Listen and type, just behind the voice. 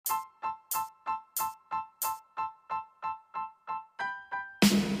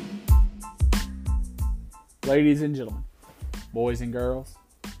Ladies and gentlemen, boys and girls,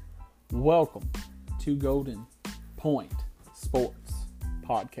 welcome to Golden Point Sports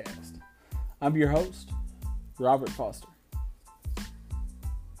Podcast. I'm your host, Robert Foster.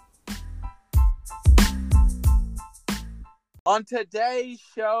 On today's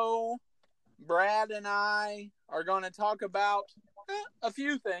show, Brad and I are going to talk about a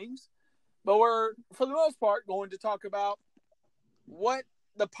few things, but we're, for the most part, going to talk about what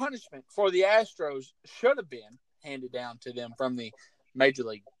the punishment for the Astros should have been handed down to them from the Major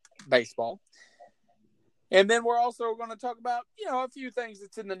League Baseball. And then we're also going to talk about, a few things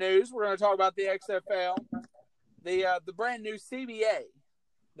that's in the news. We're going to talk about the XFL, the brand new CBA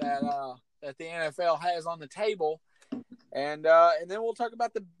that the NFL has on the table. And then we'll talk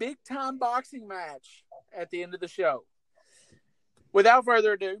about the big-time boxing match at the end of the show. Without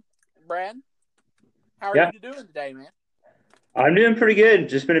further ado, Brad, how are you doing today, man? I'm doing pretty good.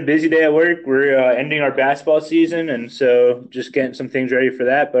 Just been a busy day at work. We're ending our basketball season, and so just getting some things ready for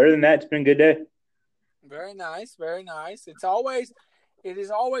that. But other than that, it's been a good day. Very nice, very nice. It is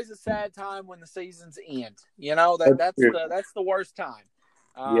always a sad time when the seasons end. That's the worst time.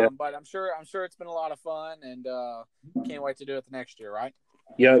 But I'm sure it's been a lot of fun, and can't wait to do it the next year, right?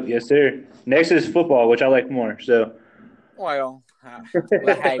 Yep, yes, sir. Next is football, which I like more. So,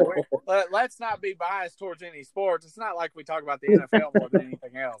 hey, let's not be biased towards any sports. It's not like we talk about the NFL more than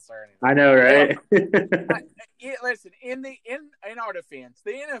anything else or anything. I know, right? Listen, in our defense,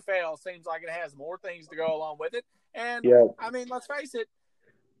 the NFL seems like it has more things to go along with it, and let's face it.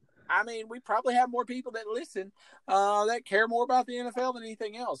 We probably have more people that listen that care more about the NFL than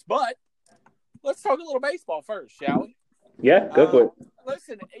anything else. But let's talk a little baseball first, shall we? Yeah, go for it.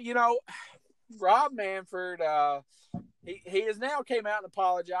 Listen, Rob Manfred, he has now came out and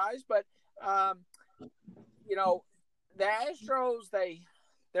apologized, but the Astros,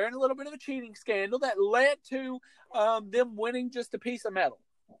 they're in a little bit of a cheating scandal that led to them winning just a piece of metal,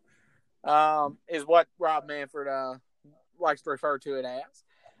 is what Rob Manfred likes to refer to it as.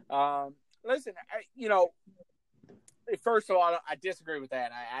 Listen, first of all, I disagree with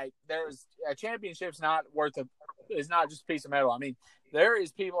that. There's a championship's is not just a piece of metal. There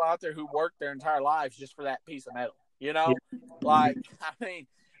is people out there who work their entire lives just for that piece of metal.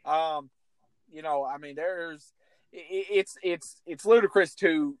 It's ludicrous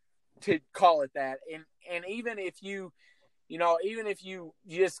to call it that. And even if you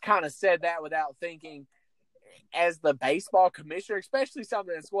just kind of said that without thinking, as the baseball commissioner, especially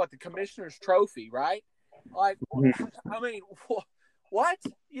something that's the commissioner's trophy, right? What?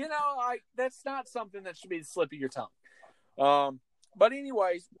 That's not something that should be the slip of your tongue. But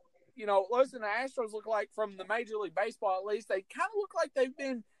anyways, listen, the Astros look like, from the Major League Baseball at least, they kind of look like they've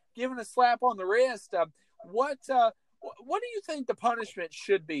been given a slap on the wrist. What do you think the punishment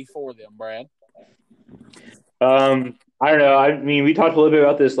should be for them, Brad? I don't know. We talked a little bit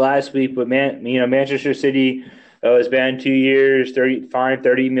about this last week, but Manchester City was banned 2 years, fined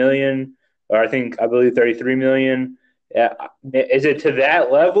 $30 million, or I believe $33 million. Is it to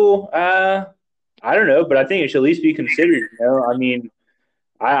that level? I don't know, but I think it should at least be considered.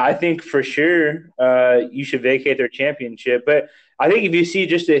 I think for sure you should vacate their championship. But I think if you see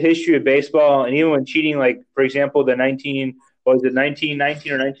just the history of baseball, and even when cheating, like for example, the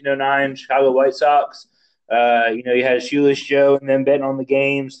 1919 or 1909 Chicago White Sox. You had Shoeless Joe and them betting on the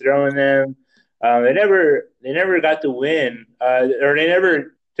games, throwing them. They never got to win, or they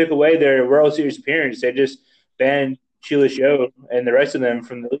never took away their World Series appearance. They just banned Shoeless Joe and the rest of them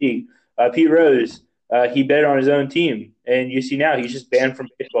from the league. Pete Rose, he bet on his own team, and you see now he's just banned from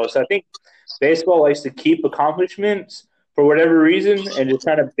baseball. So I think baseball likes to keep accomplishments for whatever reason and just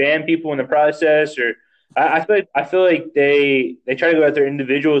kind of ban people in the process, or I feel like they try to go after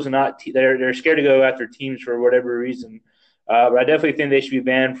individuals and not they're scared to go after teams for whatever reason. But I definitely think they should be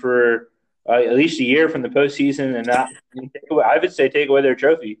banned for at least a year from the postseason and not. I would say take away their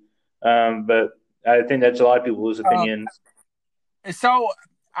trophy. But I think that's a lot of people's opinions. So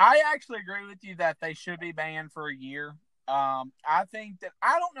I actually agree with you that they should be banned for a year. I think that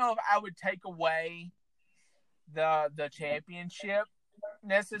I don't know if I would take away the championship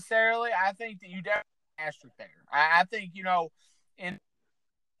necessarily. I think that you definitely asterisk there. I think in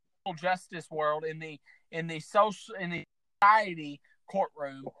the justice world, in the society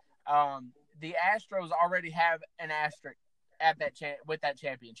courtroom, the Astros already have an asterisk at that with that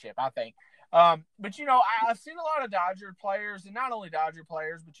championship, I think. But I've seen a lot of Dodger players, and not only Dodger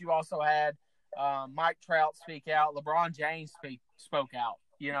players, but you also had Mike Trout speak out, LeBron James spoke out.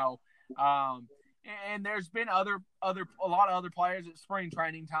 And there's been a lot of other players at spring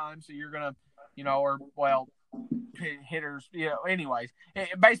training time, so you're gonna hitters, anyways.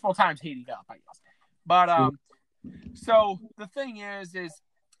 Baseball time's heating up, I guess. But so the thing is,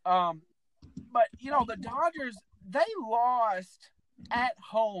 but the Dodgers, they lost at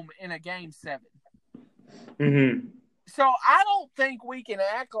home in a game 7. Mm-hmm. So I don't think we can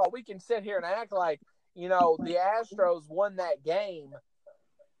sit here and act like the Astros won that game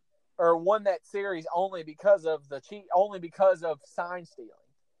or won that series only because of sign stealing.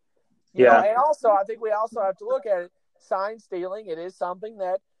 Yeah. And also I think we also have to look at it. Sign stealing, it is something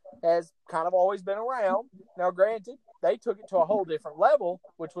that has kind of always been around. Now, granted, they took it to a whole different level,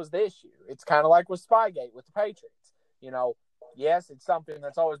 which was the issue. It's kind of like with Spygate with the Patriots. Yes, it's something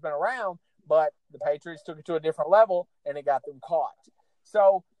that's always been around, but the Patriots took it to a different level and it got them caught.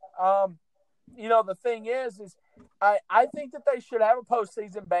 So, the thing is I think that they should have a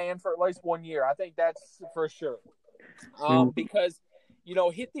postseason ban for at least 1 year. I think that's for sure. Because,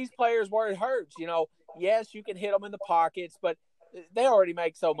 hit these players where it hurts. Yes, you can hit them in the pockets, but they already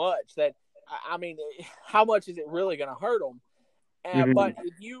make so much that, I mean, how much is it really going to hurt them? But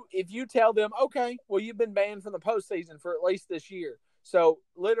if you tell them, okay, well, you've been banned from the postseason for at least this year, so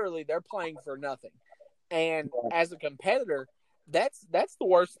literally they're playing for nothing. And as a competitor, that's the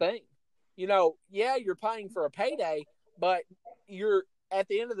worst thing. Yeah, you're playing for a payday, but you're at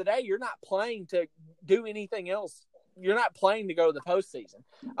the end of the day, you're not playing to do anything else. You're not playing to go to the postseason.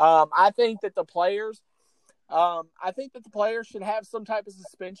 I think that the players should have some type of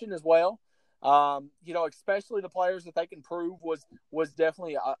suspension as well. Especially the players that they can prove was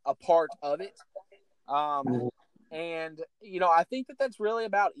definitely a part of it. And I think that that's really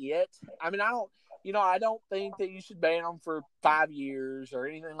about it. I mean, I don't think that you should ban them for 5 years or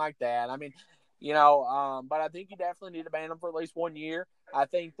anything like that. I mean, but I think you definitely need to ban them for at least 1 year. I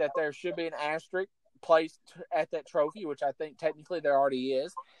think that there should be an asterisk placed at that trophy, which I think technically there already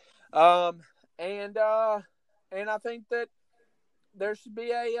is. And I think that there should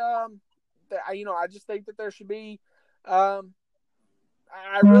be I just think that there should be, I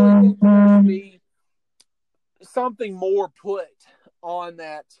really think that there should be something more put on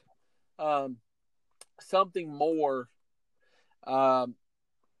that, something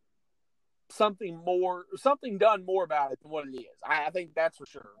done more about it than what it is. I think that's for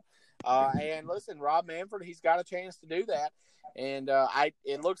sure. And listen, Rob Manfred, he's got a chance to do that, and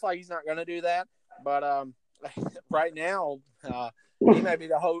it looks like he's not going to do that. But right now, he may be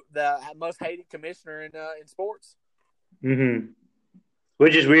the most hated commissioner in sports. Mm-hmm.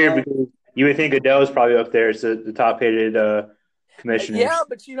 Which is weird because you would think Goodell's probably up there as the top hated commissioner. Yeah,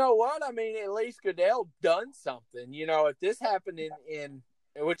 but you know what? I mean, at least Goodell done something. If this happened in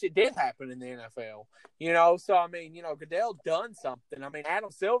which it did happen in the NFL, so I mean, Goodell done something. I mean, Adam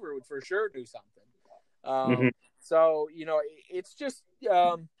Silver would for sure do something. So,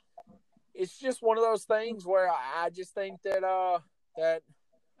 it's just one of those things where I just think that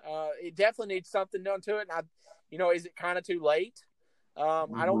it definitely needs something done to it. And is it kind of too late?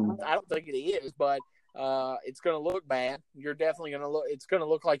 I don't think it is, but it's going to look bad. You're definitely going to look. It's going to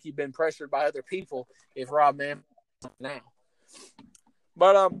look like you've been pressured by other people if Rob Manfred now.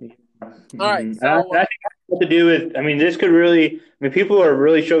 But all right. So I think it has to do with. I mean, this could really. I mean, people are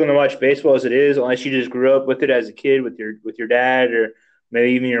really struggling to watch baseball as it is, unless you just grew up with it as a kid with your dad or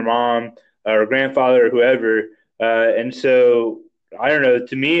maybe even your mom or grandfather or whoever. And so I don't know.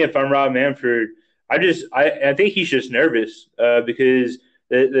 To me, if I'm Rob Manfred, I think he's just nervous because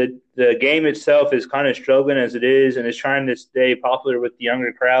the game itself is kind of struggling as it is, and is trying to stay popular with the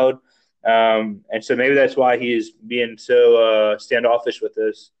younger crowd. And so maybe that's why he's being so standoffish with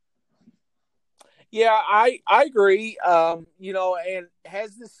this. Yeah, I agree. And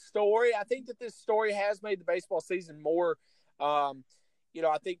has this story? I think that this story has made the baseball season more. I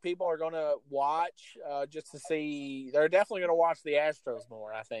think people are going to watch just to see. They're definitely going to watch the Astros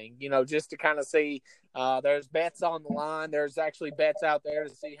more, I think, just to kind of see. There's bets on the line. There's actually bets out there to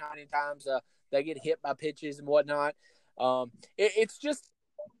see how many times they get hit by pitches and whatnot. It's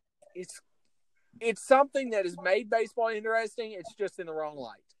something that has made baseball interesting. It's just in the wrong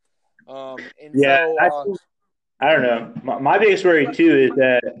light. I don't know. My biggest worry too is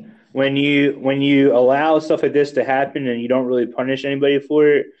that when you allow stuff like this to happen and you don't really punish anybody for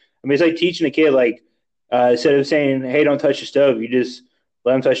it, I mean, it's like teaching a kid, like instead of saying, "Hey, don't touch the stove," you just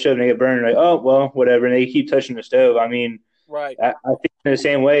let them touch the stove and they get burned. Like, oh well, whatever, and they keep touching the stove. I mean, right. I think in the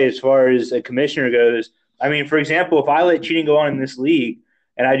same way as far as a commissioner goes. I mean, for example, if I let cheating go on in this league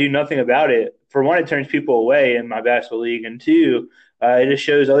and I do nothing about it, for one, it turns people away in my basketball league, and two, it just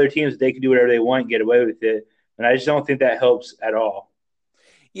shows other teams that they can do whatever they want and get away with it. And I just don't think that helps at all.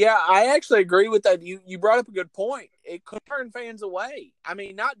 Yeah, I actually agree with that. You brought up a good point. It could turn fans away. I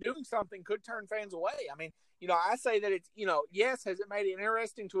mean, not doing something could turn fans away. I mean, I say that it's, yes, has it made it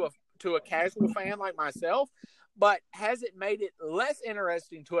interesting to to a casual fan like myself, but has it made it less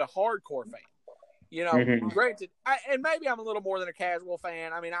interesting to a hardcore fan? You know, granted, and maybe I'm a little more than a casual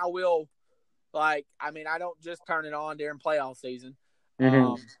fan. I mean, I will, I don't just turn it on during playoff season.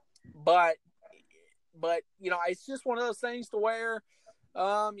 But it's just one of those things to where,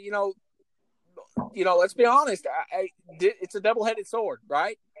 let's be honest, it's a double-headed sword,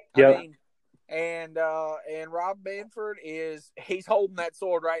 right? Yep. I mean, and Rob Manfred he's holding that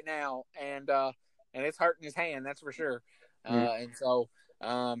sword right now, and it's hurting his hand, that's for sure. And so,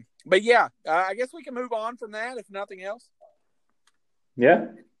 but yeah, I guess we can move on from that if nothing else. Yeah.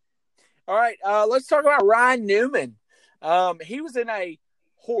 All right, let's talk about Ryan Newman. He was in a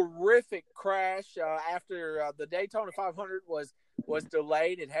horrific crash after the Daytona 500 was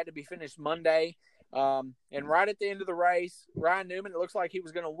delayed. It had to be finished Monday. And right at the end of the race, Ryan Newman, it looks like he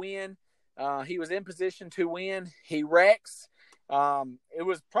was going to win. He was in position to win. He wrecks. It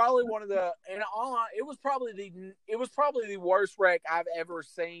was probably it was probably the worst wreck I've ever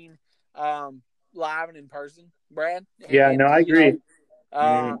seen live and in person, Brad. I agree.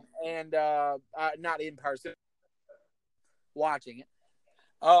 And not in person, watching it.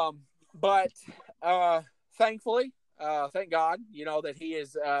 But thankfully, thank God, that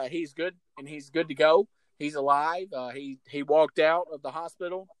he's good and he's good to go. He's alive. He walked out of the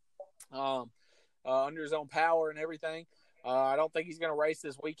hospital under his own power and everything. I don't think he's going to race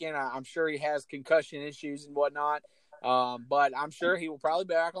this weekend. I'm sure he has concussion issues and whatnot. But I'm sure he will probably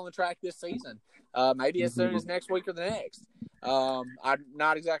be back on the track this season. Maybe as soon as next week or the next. I'm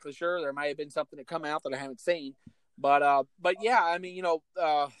not exactly sure. There may have been something that come out that I haven't seen. But yeah, I mean,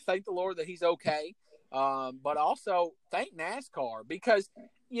 thank the Lord that he's okay. But also thank NASCAR because,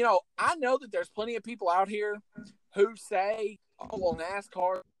 I know that there's plenty of people out here who say, oh, well,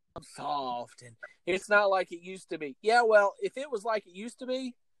 NASCAR is soft and it's not like it used to be. Yeah, well, if it was like it used to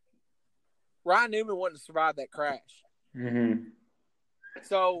be, Ryan Newman wouldn't have survived that crash.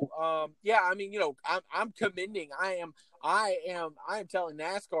 So, yeah, I mean, I'm commending. I am telling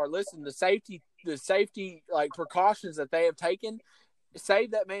NASCAR, listen, the safety precautions that they have taken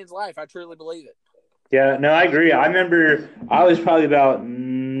saved that man's life. I truly believe it. Yeah, no, I agree. I remember I was probably about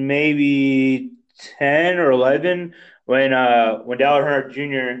maybe 10 or 11 when Dale Earnhardt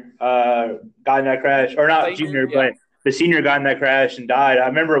Jr. Got in that crash, or not Jr., but the senior got in that crash and died. I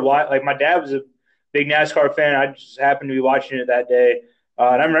remember my dad was a big NASCAR fan. I just happened to be watching it that day.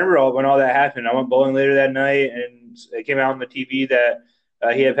 And I remember when all that happened. I went bowling later that night, and it came out on the TV that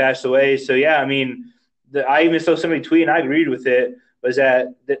he had passed away. So, yeah, I mean, I even saw somebody tweet, and I agreed with it, was that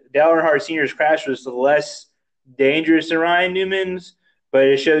Dale Earnhardt Sr.'s crash was less dangerous than Ryan Newman's, but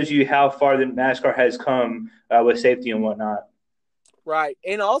it shows you how far the NASCAR has come with safety and whatnot. Right.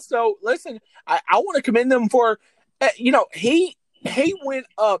 And also, listen, I want to commend them for, he went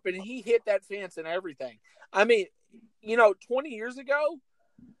up and he hit that fence and everything. I mean, 20 years ago,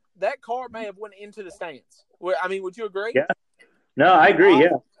 that car may have went into the stands. I mean, would you agree? Yeah. No, I agree.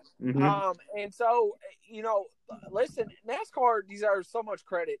 Yeah. And so, listen, NASCAR deserves so much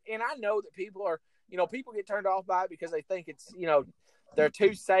credit. And I know that people are, people get turned off by it because they think it's, they're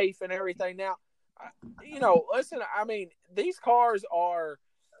too safe and everything. Now, listen, I mean, these cars are,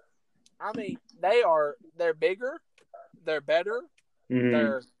 they're bigger, they're better,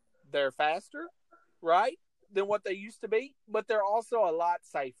 they're faster, right, than what they used to be, but they're also a lot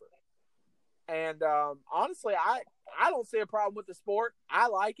safer. And honestly, I don't see a problem with the sport. I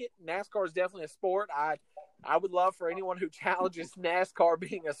like it. NASCAR is definitely a sport. I would love for anyone who challenges NASCAR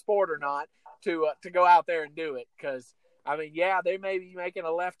being a sport or not to go out there and do it. Because, I mean, yeah, they may be making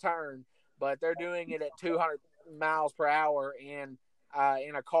a left turn, but they're doing it at 200 miles per hour in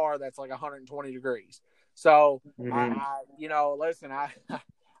a car that's like 120 degrees. So, listen,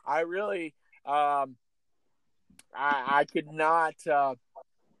 I really, I could not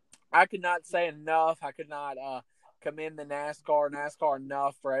say enough. I could not commend the NASCAR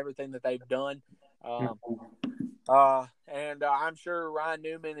enough for everything that they've done. And I'm sure Ryan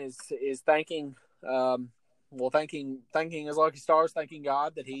Newman is thanking his lucky stars, thanking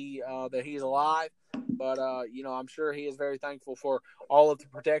God that he's alive. But I'm sure he is very thankful for all of the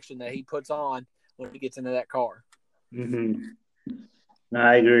protection that he puts on when he gets into that car.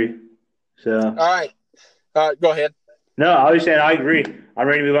 I agree. So all right, go ahead. No, I was saying I agree. I'm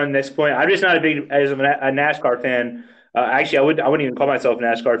ready to move on to the next point. I'm just not as a NASCAR fan. Actually, I wouldn't even call myself a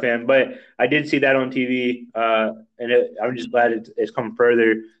NASCAR fan, but I did see that on TV, and I'm just glad it's come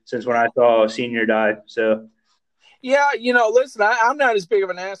further since when I saw a senior die. So, yeah, listen, I'm not as big of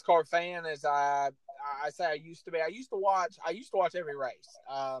a NASCAR fan as I I say I used to be. I used to watch every race.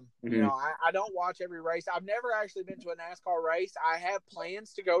 You know, I don't watch every race. I've never actually been to a NASCAR race. I have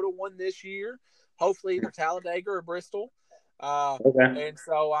plans to go to one this year. Hopefully, either Talladega or Bristol. Okay. And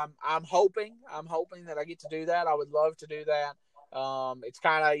so I'm hoping that I get to do that. I would love to do that. It's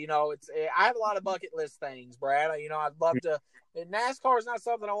kind of, you know, I have a lot of bucket list things, Brad. You know, I'd love to. And NASCAR is not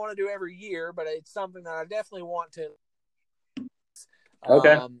something I want to do every year, but it's something that I definitely want to.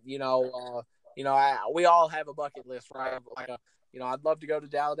 Okay. We all have a bucket list, right? Like I'd love to go to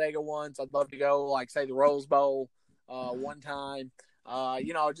Talladega once. I'd love to go, like, say, the Rose Bowl one time.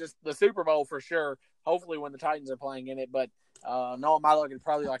 Just the Super Bowl for sure. Hopefully when the Titans are playing in it, but no, my luck is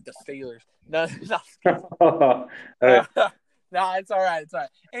probably like the Steelers. No, no, it's all right. It's all right.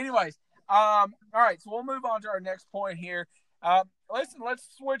 Anyways, all right, so we'll move on to our next point here. Listen, let's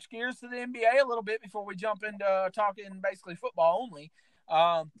switch gears to the NBA a little bit before we jump into talking basically football only.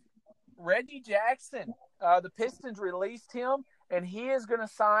 Reggie Jackson, the Pistons released him, and he is going to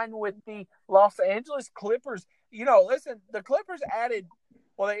sign with the Los Angeles Clippers. You know, listen, the Clippers added,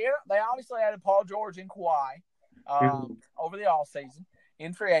 well, they obviously added Paul George and Kawhi over the offseason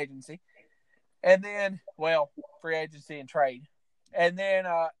in free agency. And then, well, free agency and trade. And then,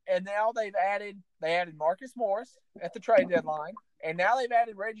 and now they added Marcus Morris at the trade deadline. And now they've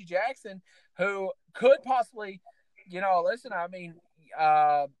added Reggie Jackson, who could possibly, listen, I mean,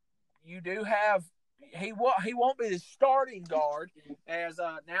 you do have, he won't be the starting guard, as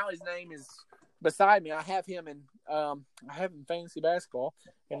now his name is beside me. I have him in fantasy basketball,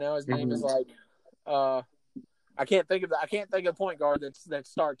 and now his name is like, I can't think of point guard that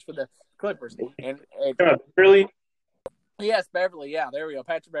starts for the Clippers. And Beverly. Yes, Beverly. Yeah, there we go.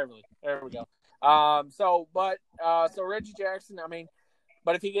 Patrick Beverly. There we go. So Reggie Jackson, I mean,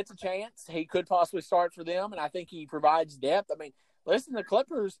 but if he gets a chance, he could possibly start for them, and I think he provides depth. I mean, listen, the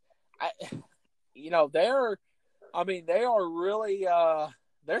Clippers, they are really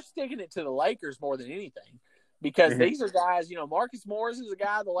they're sticking it to the Lakers more than anything, because these are guys, Marcus Morris is a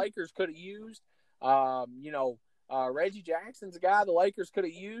guy the Lakers could have used. Reggie Jackson's a guy the Lakers could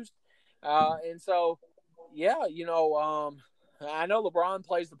have used. And so, yeah, I know LeBron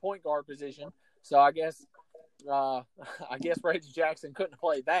plays the point guard position, so I guess Reggie Jackson couldn't have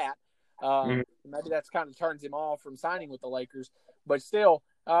played that. Maybe that's kind of turns him off from signing with the Lakers. But still,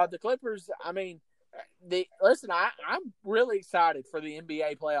 the Clippers, I mean, I'm really excited for the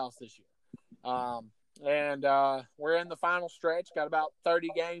NBA playoffs this year. And we're in the final stretch, got about 30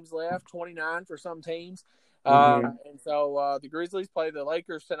 games left, 29 for some teams. And so the Grizzlies play the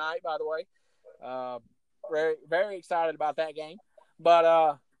Lakers tonight, by the way. Very, very excited about that game.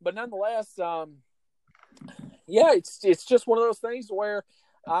 But nonetheless, it's just one of those things where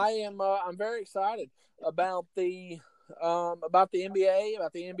I'm very excited about the NBA, about the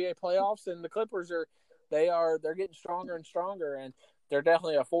NBA playoffs, and the Clippers they're getting stronger and stronger, and they're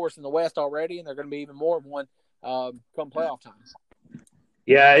definitely a force in the West already, and they're going to be even more of one come playoff time.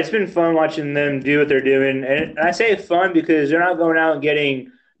 Yeah, it's been fun watching them do what they're doing, and I say fun because they're not going out and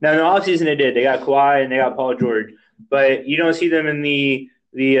getting. Now in the offseason they did. They got Kawhi and they got Paul George, but you don't see them in the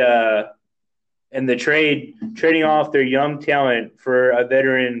trading off their young talent for a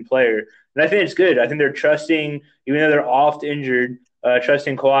veteran player. And I think it's good. I think they're trusting, even though they're oft injured,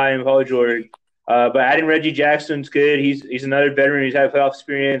 trusting Kawhi and Paul George. But adding Reggie Jackson's good. He's another veteran who's had playoff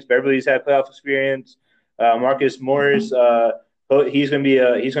experience. Beverly's had playoff experience. Marcus Morris, he's gonna be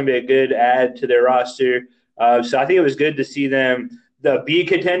a good add to their roster. So I think it was good to see them be a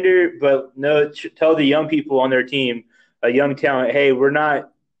contender, but tell the young people on their team, young talent, hey, we're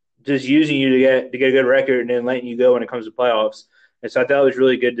not just using you to get a good record and then letting you go when it comes to playoffs. And so I thought it was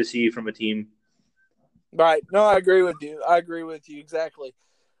really good to see from a team. Right. No, I agree with you. Exactly.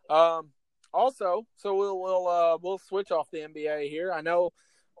 Also, so we'll switch off the NBA here. I know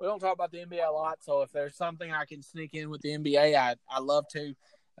we don't talk about the NBA a lot, so if there's something I can sneak in with the NBA, I love to.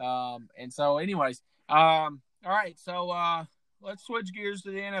 And so, anyways, all right. So let's switch gears to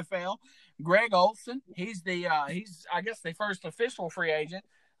the NFL. Greg Olsen, he's I guess the first official free agent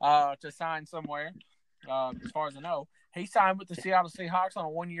to sign somewhere, as far as I know. He signed with the Seattle Seahawks on a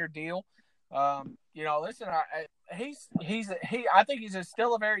 1-year deal. Listen, I think he's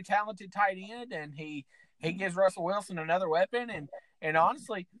still a very talented tight end, and he gives Russell Wilson another weapon. And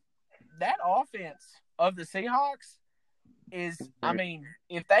honestly, that offense of the Seahawks is, I mean,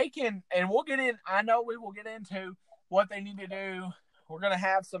 if they can, and I know we will get into what they need to do. We're going to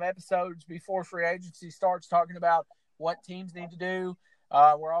have some episodes before free agency starts talking about what teams need to do.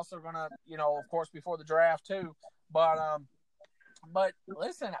 We're also going to, of course, before the draft too. But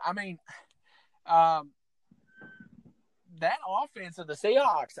listen, I mean, that offense of the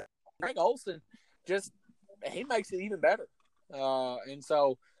Seahawks, Greg Olsen just he makes it even better. And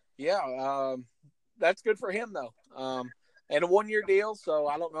so, yeah, that's good for him though. And a 1-year deal, so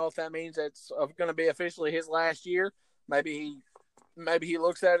I don't know if that means it's going to be officially his last year. Maybe he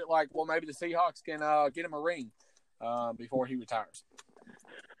looks at it like, well, maybe the Seahawks can get him a ring before he retires.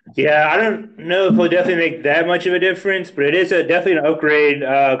 Yeah, I don't know if it'll definitely make that much of a difference, but it is definitely an upgrade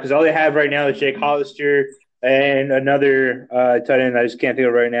because all they have right now is Jake Hollister and another tight end I just can't think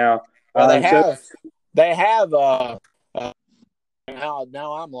of right now. Well, they have.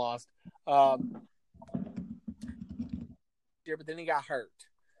 Now I'm lost. But then he got hurt.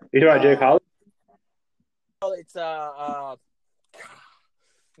 You talking about Jake Hollister? Well, it's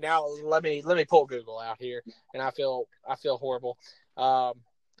now let me pull Google out here, and I feel horrible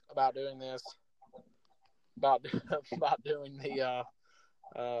about doing this. About doing the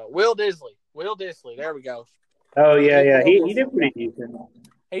Will Disley. Will Disley. There we go. Oh yeah. He did pretty decent.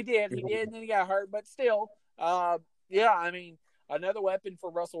 He did, and then he got hurt, but still, yeah. I mean, another weapon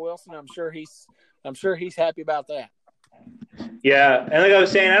for Russell Wilson. I'm sure he's happy about that. Yeah, and like I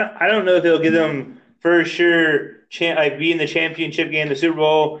was saying, I don't know if they'll give them for sure be in the championship game, the Super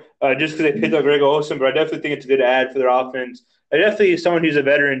Bowl, just because they picked up Greg Olsen. But I definitely think it's a good ad for their offense. I definitely someone who's a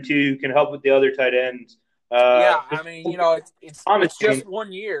veteran too can help with the other tight ends. Yeah, I mean, it's just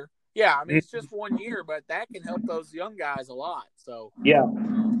 1 year. Yeah, I mean, it's just 1 year, but that can help those young guys a lot. So yeah,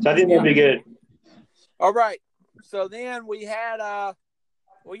 so I think that'd be good. All right, so then we got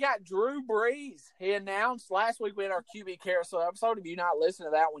Drew Brees. He announced last week we had our QB carousel episode. If you not listened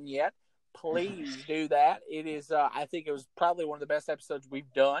to that one yet, please do that. It is, I think it was probably one of the best episodes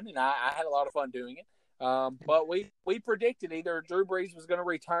we've done, and I had a lot of fun doing it. But we predicted either Drew Brees was going to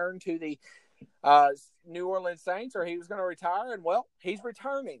return to the New Orleans Saints or he was going to retire, and well, he's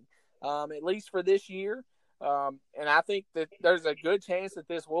returning, at least for this year. And I think that there's a good chance that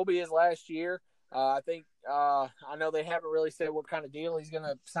this will be his last year. I think I know they haven't really said what kind of deal he's going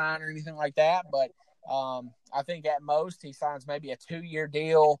to sign or anything like that, but I think at most he signs maybe a 2-year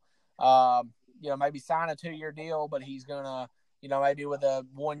deal. Maybe sign a 2-year deal, but he's going to, maybe with a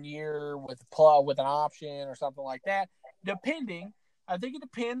 1 year with an option or something like that. Depending, I think it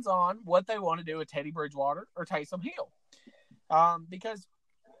depends on what they want to do with Teddy Bridgewater or Taysom Hill. Because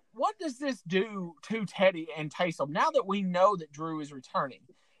what does this do to Teddy and Taysom now that we know that Drew is returning?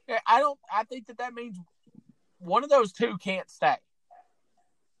 I think that means one of those two can't stay,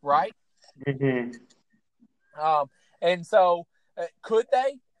 right? Mm-hmm. And so could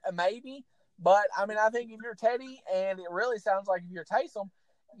they? Maybe. But, I mean, I think if you're Teddy, and it really sounds like if you're Taysom,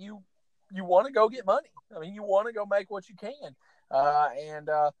 you want to go get money. I mean, you want to go make what you can.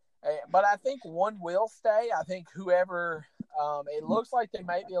 But I think one will stay. I think whoever it looks like they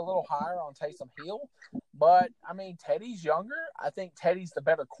may be a little higher on Taysom Hill. But, I mean, Teddy's younger. I think Teddy's the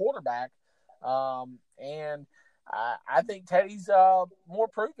better quarterback. And I think Teddy's more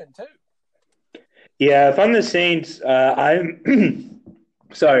proven, too. Yeah, if I'm the Saints, I'm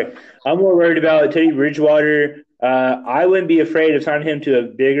sorry. I'm more worried about Teddy Bridgewater. I wouldn't be afraid of signing him to a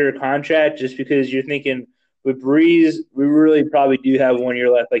bigger contract just because you're thinking with Breeze, we really probably do have 1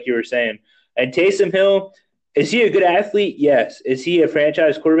 year left, like you were saying. And Taysom Hill, is he a good athlete? Yes. Is he a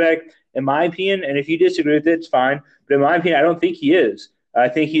franchise quarterback? In my opinion, and if you disagree with it, it's fine. But in my opinion, I don't think he is. I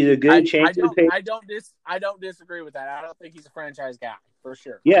think he's a good change to the pace. I don't disagree with that. I don't think he's a franchise guy for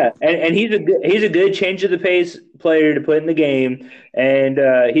sure. Yeah, and he's a good change of the pace player to put in the game, and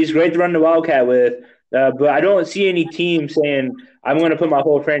he's great to run the Wildcat with. But I don't see any team saying I'm going to put my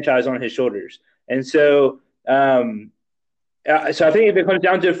whole franchise on his shoulders. And so I think if it comes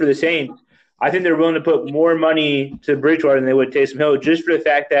down to it for the Saints, I think they're willing to put more money to Bridgewater than they would Taysom Hill, just for the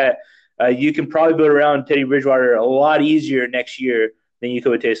fact that you can probably build around Teddy Bridgewater a lot easier next year than you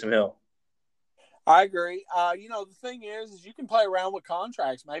could with Taysom Hill. I agree. The thing is you can play around with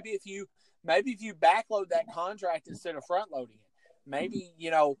contracts. Maybe if you backload that contract instead of front loading it. Maybe,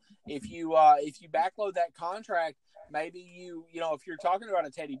 if you backload that contract, maybe if you're talking about a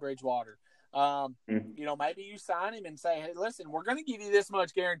Teddy Bridgewater, maybe you sign him and say, hey, listen, we're going to give you this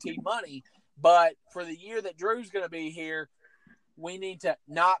much guaranteed money, but for the year that Drew's going to be here, we need to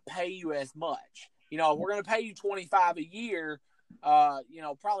not pay you as much. We're going to pay you $25 a year.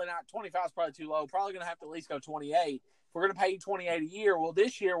 Probably not 25 is probably too low. Probably going to have to at least go 28. If we're going to pay you 28 a year, well,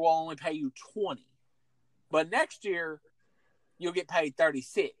 this year we'll only pay you 20. But next year, you'll get paid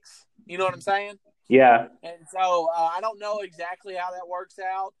 36. You know what I'm saying? Yeah. And so I don't know exactly how that works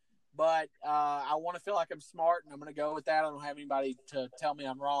out, but I want to feel like I'm smart, and I'm going to go with that. I don't have anybody to tell me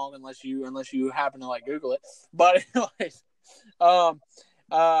I'm wrong unless you happen to Google it. But anyways,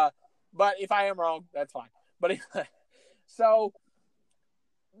 but if I am wrong, that's fine. But anyway, so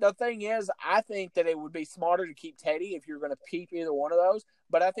the thing is, I think that it would be smarter to keep Teddy if you're going to keep either one of those.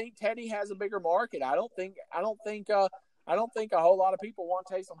 But I think Teddy has a bigger market. I don't think a whole lot of people want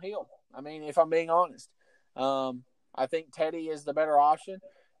Taysom Hill. I mean, if I'm being honest, I think Teddy is the better option.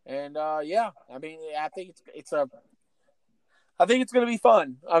 And yeah, I mean, I think I think it's going to be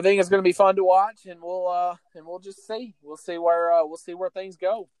fun. I think it's going to be fun to watch, and we'll just see. We'll see where things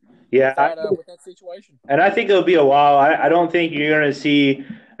go. Yeah, with that situation. and I think it'll be a while. I don't think you're going to see.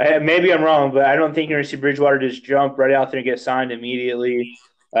 Maybe I'm wrong, but I don't think you're going to see Bridgewater just jump right out there and get signed immediately.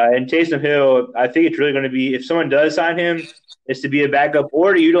 And Taysom Hill, I think it's really going to be, if someone does sign him, is to be a backup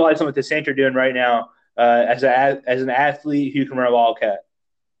or to utilize him what the Saints are doing right now as an athlete who can run a wildcat.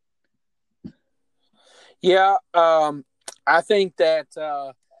 Yeah, I think that.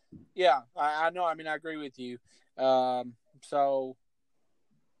 Yeah, I know. I mean, I agree with you. So,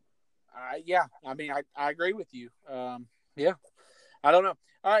 yeah, I mean, I agree with you. Yeah, I don't know.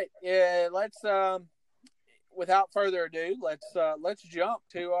 All right, let's. Without further ado, let's jump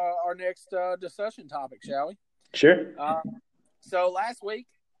to our next discussion topic, shall we? Sure. So last week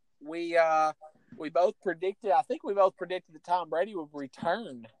we both predicted. I think we both predicted that Tom Brady would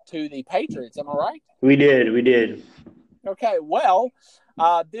return to the Patriots. Am I right? We did. Okay. Well,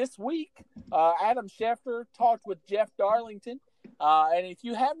 this week Adam Schefter talked with Jeff Darlington, and if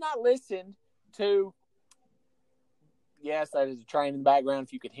you have not listened to, yes, that is a train in the background.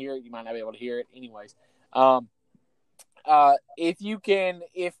 If you could hear it, you might not be able to hear it. Anyways. If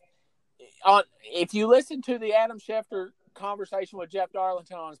you listen to the Adam Schefter conversation with Jeff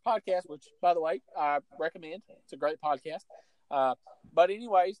Darlington on his podcast, which by the way, I recommend, it's a great podcast. But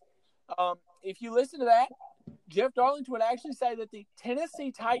anyways, if you listen to that, Jeff Darlington would actually say that the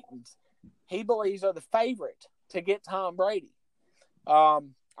Tennessee Titans, he believes, are the favorite to get Tom Brady. I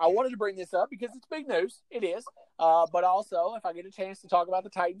wanted to bring this up because it's big news. It is. But also, if I get a chance to talk about the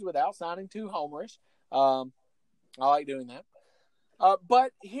Titans without sounding too homerish, I like doing that.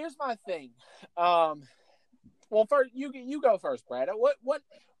 But here's my thing. Well, first you go first, Brad. What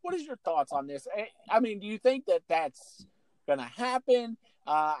is your thoughts on this? I mean, do you think that that's going to happen?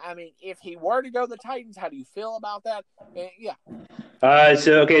 I mean, if he were to go to the Titans, how do you feel about that? Yeah.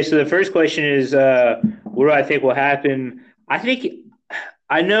 So the first question is, what do I think will happen? I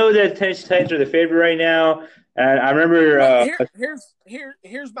know that Tennessee Titans are the favorite right now. And I remember here's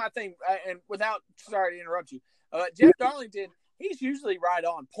my thing, and without sorry to interrupt you, Jeff Darlington, he's usually right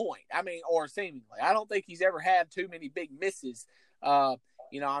on point. I mean, or seemingly, I don't think he's ever had too many big misses. I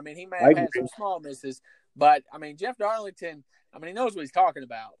mean, he may have had some small misses, but I mean, Jeff Darlington, I mean, he knows what he's talking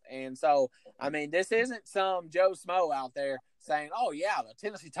about, and so I mean, this isn't some Joe Smo out there saying, "Oh yeah, the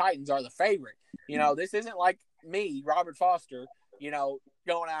Tennessee Titans are the favorite." This isn't like me, Robert Foster,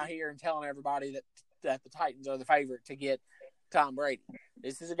 going out here and telling everybody that the Titans are the favorite to get Tom Brady.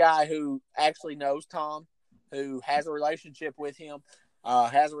 This is a guy who actually knows Tom, who has a relationship with him,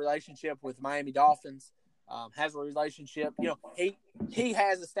 has a relationship with Miami Dolphins, has a relationship. He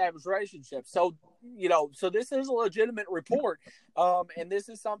has established relationships. So, so this is a legitimate report, and this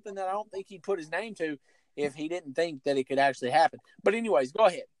is something that I don't think he'd put his name to if he didn't think that it could actually happen. But anyways, go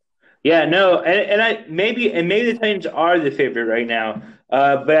ahead. Yeah, no, and maybe the Titans are the favorite right now,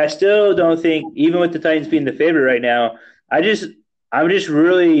 but I still don't think, even with the Titans being the favorite right now, I would just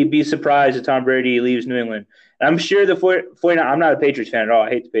really be surprised if Tom Brady leaves New England. And I'm sure the 49ers, I'm not a Patriots fan at all.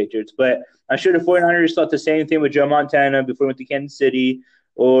 I hate the Patriots, but I'm sure the 49ers thought the same thing with Joe Montana before he went to Kansas City,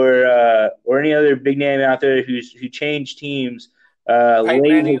 or any other big name out there who changed teams late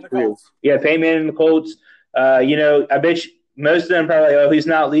in his career. Yeah, Peyton Manning and the Colts. I bet most of them probably like, oh, he's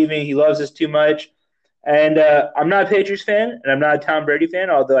not leaving. He loves us too much. And I'm not a Patriots fan, and I'm not a Tom Brady fan,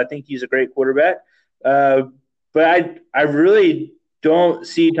 although I think he's a great quarterback. But I really don't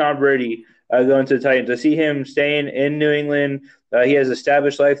see Tom Brady going to the Titans. I see him staying in New England. He has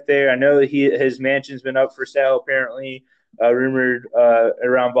established life there. I know that his mansion's been up for sale, apparently, rumored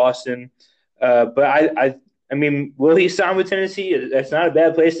around Boston. But I mean, will he sign with Tennessee? That's not a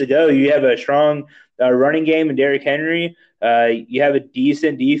bad place to go. You have a strong running game in Derrick Henry. You have a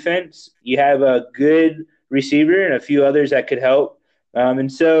decent defense. You have a good receiver and a few others that could help.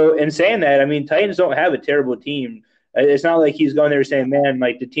 And so, in saying that, I mean, Titans don't have a terrible team. It's not like he's going there saying, "Man,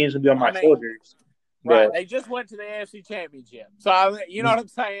 like the team's gonna be on my shoulders." Right? But they just went to the AFC Championship, so you know what I'm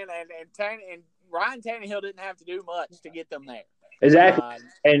saying. And Ryan Tannehill didn't have to do much to get them there. Exactly,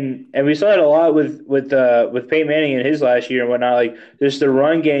 and we saw it a lot with Peyton Manning in his last year and whatnot. Like just the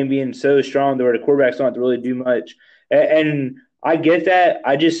run game being so strong, where the quarterbacks don't have to really do much. And I get that.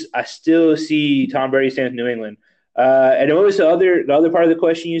 I still see Tom Brady staying with New England. And what was the other part of the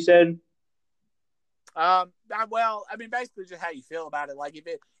question you said? basically just how you feel about it. Like if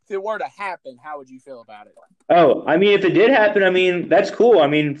it were to happen, how would you feel about it? Oh, I mean, if it did happen, I mean, that's cool. I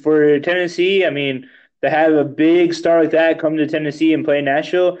mean, for Tennessee, I mean, to have a big star like that come to Tennessee and play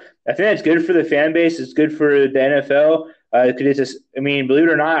Nashville, I think that's good for the fan base. It's good for the NFL. Because it's just, I mean, believe it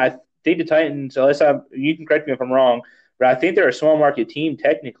or not, I think the Titans, you can correct me if I'm wrong, but I think they're a small market team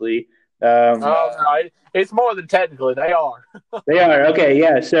technically. Oh no, it's more than technically they are. They are. Okay,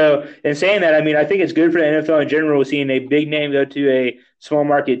 yeah. So, in saying that, I mean, I think it's good for the NFL in general seeing a big name go to a small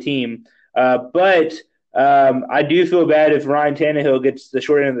market team. But I do feel bad if Ryan Tannehill gets the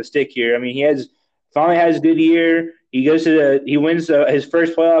short end of the stick here. I mean, finally has a good year. He wins his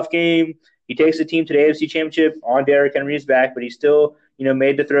first playoff game. He takes the team to the AFC Championship on Derrick Henry's back, but he still,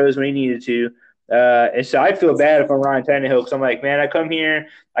 made the throws when he needed to. And so I feel bad if I'm Ryan Tannehill because I'm like, man, I come here,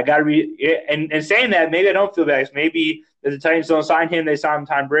 I got to be. And saying that, maybe I don't feel bad. Maybe if the Titans don't sign him, they sign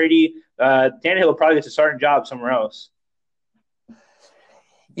Tom Brady. Tannehill will probably get a starting job somewhere else.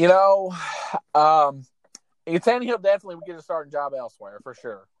 Tannehill definitely would get a starting job elsewhere for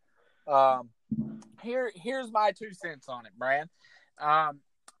sure. Here's my 2 cents on it, Brad.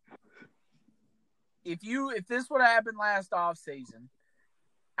 If this would have happened last offseason,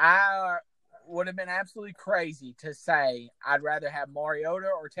 I would have been absolutely crazy to say I'd rather have Mariota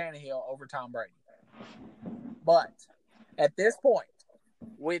or Tannehill over Tom Brady. But at this point,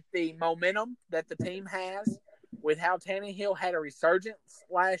 with the momentum that the team has, with how Tannehill had a resurgence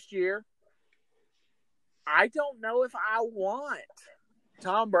last year, I don't know if I want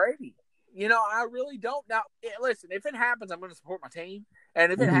Tom Brady. I really don't. Now, listen, if it happens, I'm going to support my team.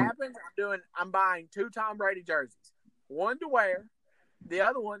 And if it happens, I'm buying 2 Tom Brady jerseys. One to wear, the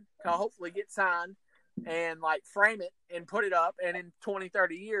other one to hopefully get signed and frame it and put it up. And in 20,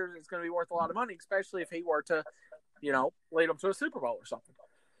 30 years, it's going to be worth a lot of money, especially if he were to, lead them to a Super Bowl or something.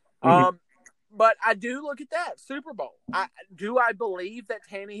 But I do look at that Super Bowl. Do I believe that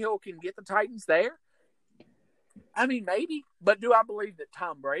Tannehill can get the Titans there? I mean, maybe. But do I believe that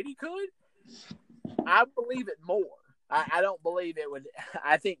Tom Brady could? I believe it more. I don't believe it would.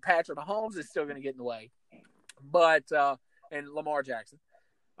 I think Patrick Mahomes is still going to get in the way. But, and Lamar Jackson.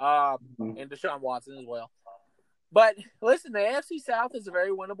 And Deshaun Watson as well. But, listen, the AFC South is a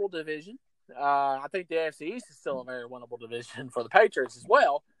very winnable division. I think the AFC East is still a very winnable division for the Patriots as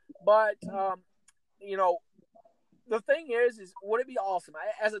well. But, the thing is would it be awesome?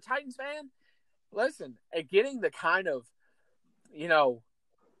 As a Titans fan, listen, getting the kind of,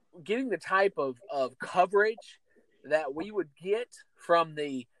 getting the type of coverage that we would get from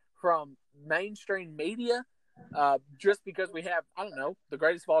mainstream media, just because we have, I don't know, the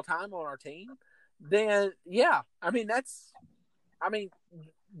greatest of all time on our team, then yeah,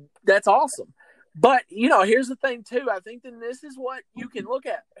 that's awesome. But, here's the thing too. I think then this is what you can look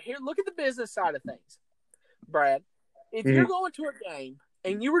at. Here, look at the business side of things, Brad. If you're going to a game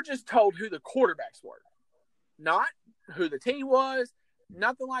and you were just told who the quarterbacks were, not who the team was,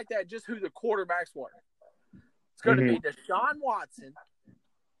 nothing like that, just who the quarterbacks were. It's going to be Deshaun Watson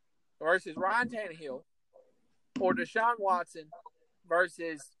versus Ryan Tannehill or Deshaun Watson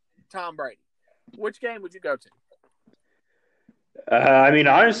versus Tom Brady. Which game would you go to?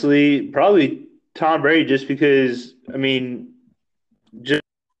 Honestly, probably Tom Brady just because, just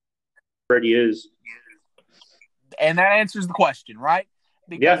Brady is. And that answers the question, right?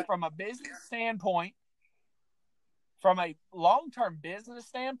 Because from a business standpoint, from a long-term business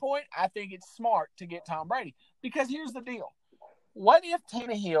standpoint, I think it's smart to get Tom Brady. Because here's the deal. What if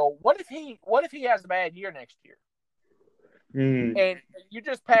he has a bad year next year? And you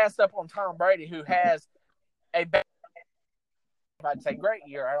just passed up on Tom Brady, who has a bad, I'd say great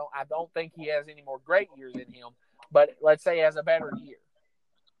year. I don't think he has any more great years in him, but let's say he has a better year.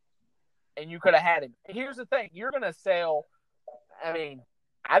 And you could have had him. Here's the thing. You're going to sell,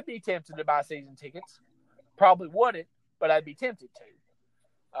 I'd be tempted to buy season tickets. Probably wouldn't, but I'd be tempted to.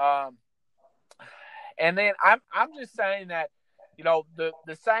 And then I'm just saying that,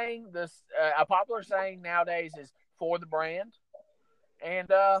 the saying, a popular saying nowadays is for the brand. And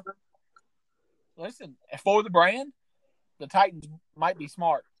listen, for the brand, the Titans might be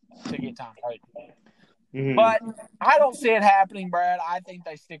smart to get Tom Brady. But I don't see it happening, Brad. I think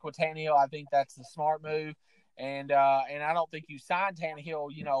they stick with Tannehill. I think that's the smart move. And I don't think you sign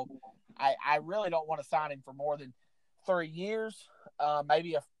Tannehill. I really don't want to sign him for more than 3 years,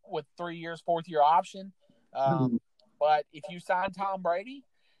 maybe with 3 years, 4th-year option. But if you sign Tom Brady,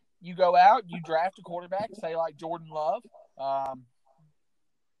 you go out, you draft a quarterback, say like Jordan Love.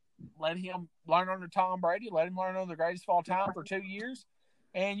 Let him learn under Tom Brady. Let him learn under the greatest of all time for 2 years.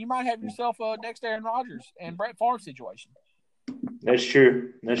 And you might have yourself a next Aaron Rodgers and Brett Favre situation. That's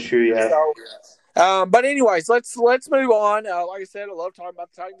true, yeah. But anyways, let's move on. Like I said, I love talking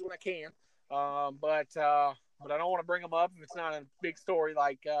about the Titans when I can. But I don't want to bring them up if it's not a big story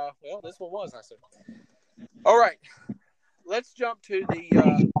like this one was. I said. All right, let's jump to the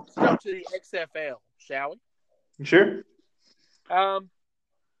XFL, shall we? Sure.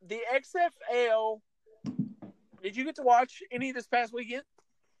 The XFL. Did you get to watch any this past weekend?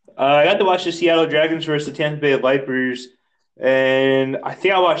 I got to watch the Seattle Dragons versus the Tampa Bay Vipers, and I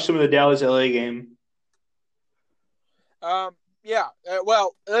think I watched some of the Dallas LA game. Yeah.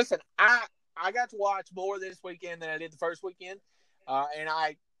 Well, listen, I got to watch more this weekend than I did the first weekend, and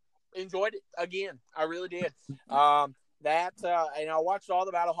I enjoyed it again. I really did. And I watched all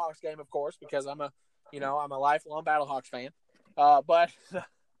the Battlehawks game, of course, because I'm a lifelong Battlehawks fan. But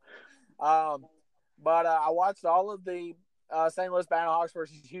I watched all of the St. Louis Battlehawks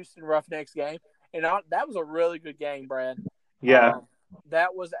versus Houston Roughnecks game, and that was a really good game, Brad. Yeah,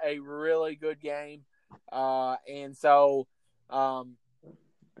 that was a really good game, and so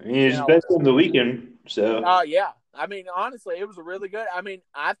it's the best one of the weekend. So yeah, I mean, honestly, it was a really good. I mean,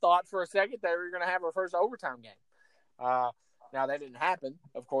 I thought for a second they were going to have our first overtime game. Now that didn't happen,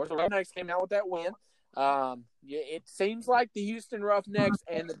 of course. The Roughnecks came out with that win. It seems like the Houston Roughnecks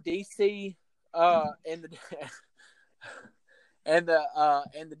and the DC and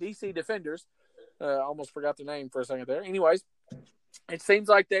the DC Defenders. Almost forgot the name for a second there. Anyways, it seems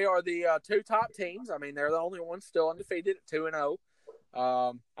like they are the two top teams. I mean, they're the only ones still undefeated at 2-0.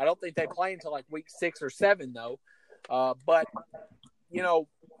 I don't think they play until like week 6 or 7 though. But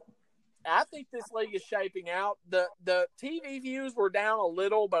I think this league is shaping out. The TV views were down a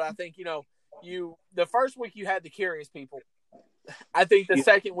little, but I think the first week you had the curious people. I think the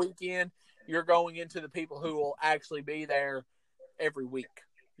second weekend you're going into the people who will actually be there every week.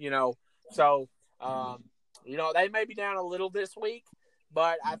 So they may be down a little this week,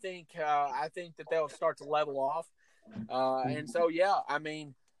 but I think that they'll start to level off. And so yeah, I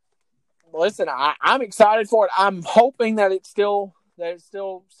mean, listen, I'm excited for it. I'm hoping that it still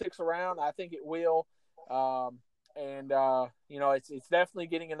sticks around. I think it will. It's definitely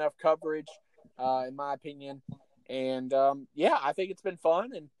getting enough coverage, in my opinion. And I think it's been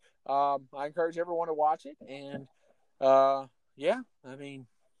fun, and I encourage everyone to watch it. And I mean,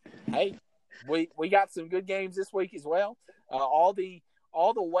 hey, we got some good games this week as well. All the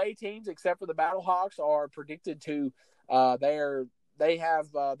away teams except for the Battlehawks are predicted to they are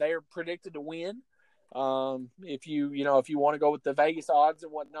predicted to win. If you want to go with the Vegas odds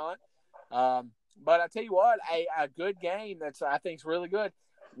and whatnot. But I tell you what, a good game I think is really good.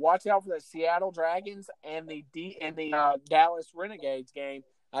 Watch out for the Seattle Dragons and the Dallas Renegades game.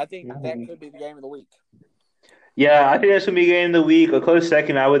 I think that could be the game of the week. Yeah, I think that's going to be game of the week. A close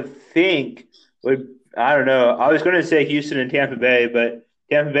second, I would think, I don't know. I was going to say Houston and Tampa Bay, but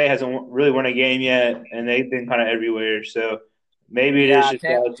Tampa Bay hasn't really won a game yet, and they've been kind of everywhere. So maybe it is just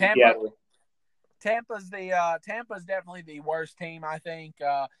Seattle. Tampa's definitely the worst team, I think.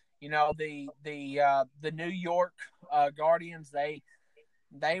 The New York Guardians,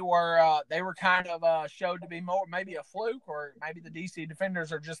 they were kind of showed to be more maybe a fluke, or maybe the DC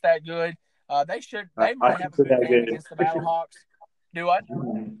Defenders are just that good. They might have a good game against the Battlehawks. Do what?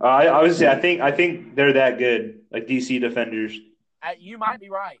 I was say I think they're that good, like DC Defenders. You might be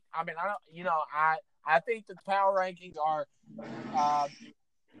right. I mean, I think that the power rankings are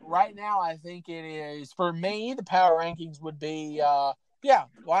right now. I think it is for me. The power rankings would be why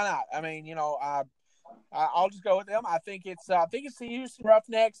not? I mean, I'll just go with them. I think it's the Houston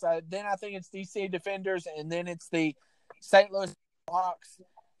Roughnecks. Then I think it's DC Defenders, and then it's the St. Louis Hawks,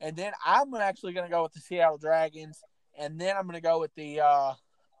 and then I'm actually going to go with the Seattle Dragons, and then I'm going to go with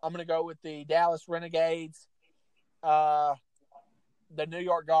the Dallas Renegades, the New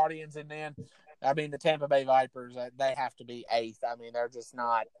York Guardians, and then the Tampa Bay Vipers. They have to be 8th. I mean, they're just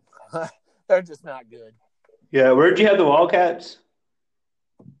not good. Yeah, where'd you have the Wildcats?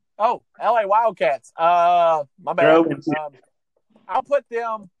 Oh, LA Wildcats. My bad. I'll put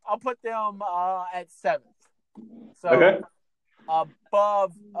them at 7th. So okay.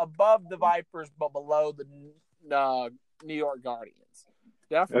 above the Vipers, but below the New York Guardians.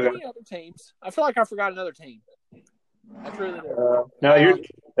 Did I forget any other teams? I feel like I forgot another team. That's really no,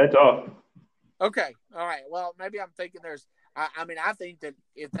 that's all. Okay. All right. Well, maybe I'm thinking I think that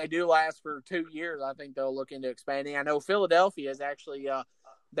if they do last for 2 years, I think they'll look into expanding. I know Philadelphia is actually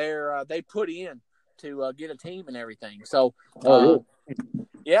they put in to get a team and everything. So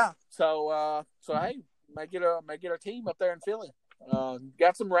yeah. So hey, might get a team up there in Philly.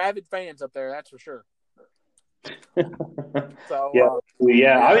 Got some rabid fans up there, that's for sure. So the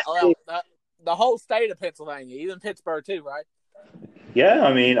whole the whole state of Pennsylvania, even Pittsburgh too, right? Yeah,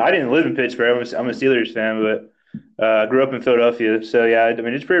 I mean, I didn't live in Pittsburgh. I'm a Steelers fan, but I grew up in Philadelphia. So yeah, I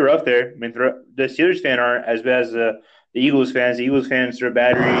mean, it's pretty rough there. I mean, the Steelers fan aren't as bad as the Eagles fans. The Eagles fans throw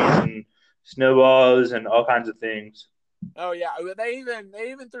batteries and snowballs and all kinds of things. Oh yeah, they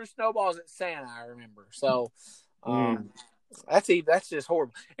even threw snowballs at Santa. I remember. So, Mm. that's just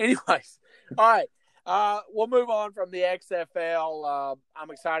horrible. Anyways, all right. We'll move on from the XFL.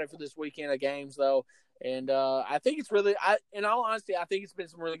 I'm excited for this weekend of games though, and I think it's really. In all honesty, I think it's been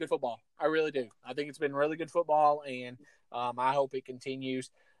some really good football. I really do. I think it's been really good football, and I hope it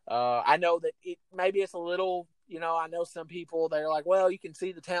continues. I know that maybe it's a little. I know some people they're like, well, you can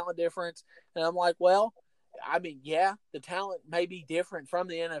see the talent difference, and I'm like, well. I mean, yeah, the talent may be different from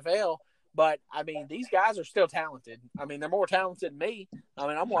the NFL, but I mean, these guys are still talented. I mean, they're more talented than me. I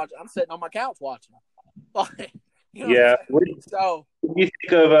mean, I'm sitting on my couch watching them. You know what I'm Yeah. saying? So, What do you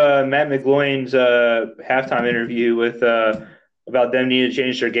think of Matt McGloin's halftime interview with about them needing to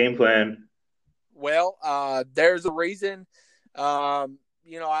change their game plan? well, there's a reason. I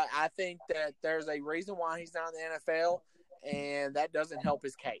think that there's a reason why he's not in the NFL, and that doesn't help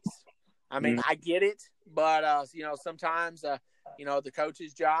his case. I mean, Mm. I get it, but sometimes the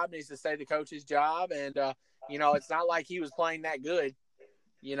coach's job needs to stay the coach's job, and it's not like he was playing that good,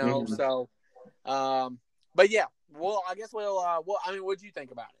 Mhm. So, but yeah, well, I guess I mean, what do you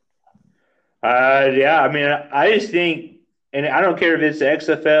think about it? Yeah, I mean, I just think, and I don't care if it's the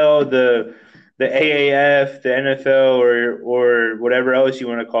XFL, the AAF, the NFL, or whatever else you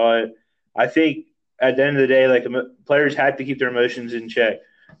want to call it. I think at the end of the day, like players have to keep their emotions in check,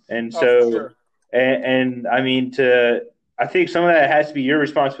 and Oh, for so, sure. and I mean, I think some of that has to be your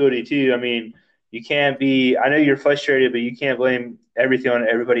responsibility too. I mean, you can't be. I know you're frustrated, but you can't blame everything on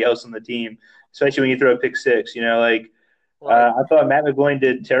everybody else on the team, especially when you throw a pick six. Like Right. I thought Matt McGloin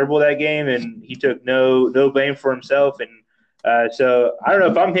did terrible that game, and he took no blame for himself. And so I don't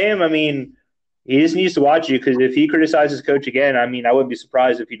know if I'm him. I mean, he just needs to watch you because if he criticizes coach again, I mean, I wouldn't be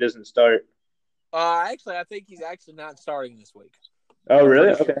surprised if he doesn't start. Actually, I think he's actually not starting this week. Oh, I'm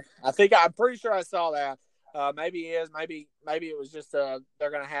really? pretty Okay. sure. I'm pretty sure I saw that. Maybe he is. Maybe it was just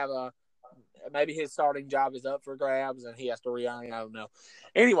they're gonna have maybe his starting job is up for grabs and he has to resign. I don't know.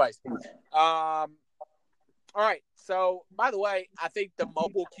 Anyways, all right. So, by the way, I think the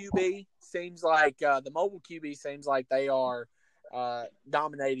mobile QB seems like they are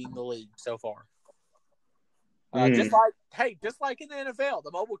dominating the league so far. Mm, Just like in the NFL,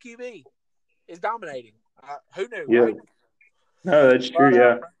 the mobile QB is dominating. Who knew, yeah. right? No, that's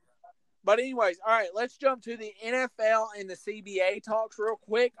true. But Yeah. anyways, all right, let's jump to the NFL and the CBA talks real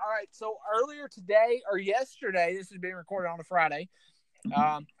quick. All right, so earlier today or yesterday, this is being recorded on a Friday,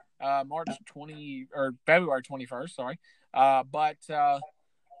 um, March 20 or February 21st. Sorry, but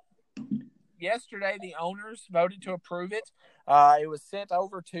yesterday the owners voted to approve it. It was sent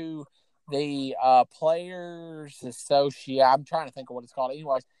over to the Players Association. I'm trying to think of what it's called.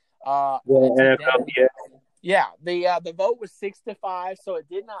 Anyways, Yeah, NFL. today, Yeah. yeah, the vote was 6-5, so it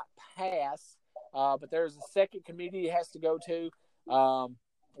did not pass. But there's a second committee it has to go to,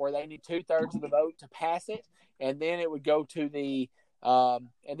 where they need 2/3 of the vote to pass it, and then it would go to the whole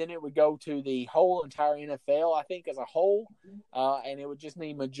entire NFL, I think, as a whole, and it would just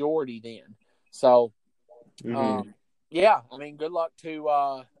need majority then. So, Mm-hmm. yeah, I mean, good luck to.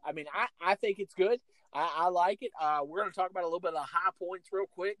 I mean, I think it's good. I like it. We're going to talk about a little bit of the high points real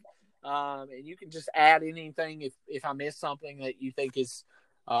quick, and you can just add anything if I miss something that you think is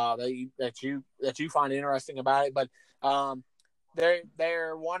that you find interesting about it. But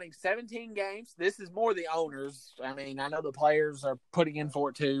they're wanting 17 games. This is more the owners. I mean, I know the players are putting in for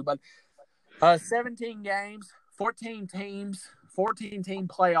it too, but 17 games, 14 teams, 14 team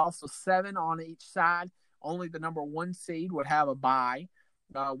playoffs, so 7 on each side. Only the number 1 seed would have a bye,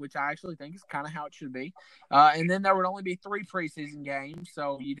 which I actually think is kind of how it should be. And then there would only be 3 preseason games,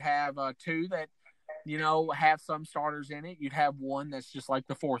 so you'd have 2 that have some starters in it. You'd have 1 that's just like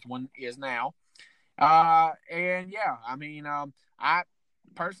the 4th one is now. And yeah, I mean, I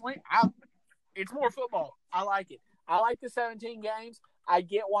personally, it's more football. I like it. I like the 17 games. I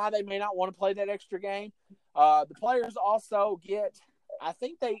get why they may not want to play that extra game. The players also get, I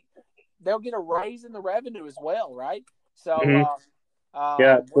think they'll get a raise in the revenue as well, right? Mm-hmm. So,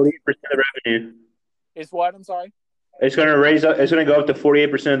 Yeah, 48% of the revenue. it's what? I'm sorry. It's going to raise up. It's going to go up to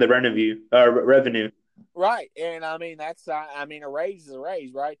 48% of the revenue. Right, and I mean I mean a raise is a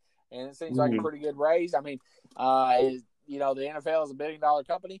raise, right? And it seems like a Mm-hmm. pretty good raise. I mean, the NFL is a $1 billion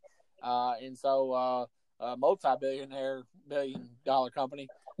company, and so billion dollar company.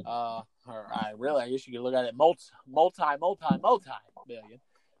 I guess you could look at it multi billion.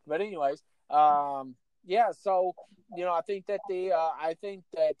 But anyways, yeah, so I think that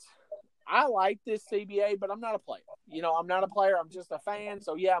I like this CBA, but I'm not a player. I'm not a player. I'm just a fan.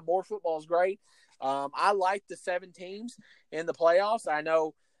 So yeah, more football is great. I like the 7 teams in the playoffs. I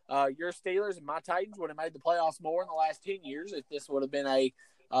know your Steelers and my Titans would have made the playoffs more in the last 10 years if this would have been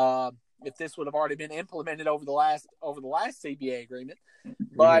if this would have already been implemented over the last CBA agreement.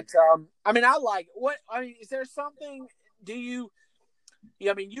 But I mean, I like what I mean. Is there something? Do you?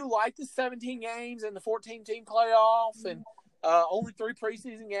 Yeah, I mean, you like the 17 games and the 14-team playoff, and only 3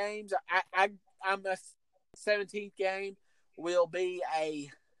 preseason games. I'm a 17th game will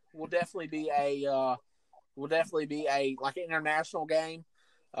definitely be a like an international game,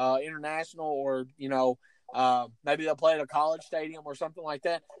 international, or maybe they'll play at a college stadium or something like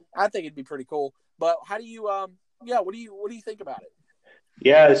that. I think it'd be pretty cool. But how do you what do you think about it?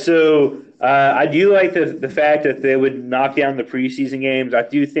 Yeah, so I do like the fact that they would knock down the preseason games. I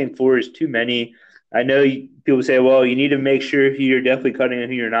do think 4 is too many. I know people say, well, you need to make sure who you're definitely cutting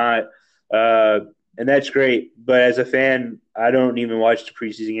and who you're not. And that's great. But as a fan, I don't even watch the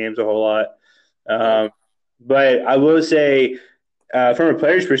preseason games a whole lot. But I will say, from a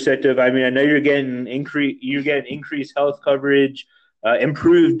player's perspective, I mean, I know you're getting increased health coverage,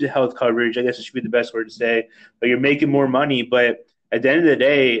 improved health coverage. I guess it should be the best word to say. But you're making more money. But at the end of the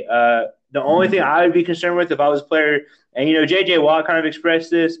day, the only thing I would be concerned with if I was a player, and J.J. Watt kind of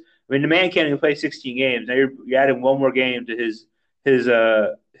expressed this. I mean, the man can't even play 16 games. Now you're adding one more game to his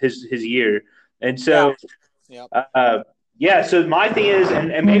year, and so So my thing is,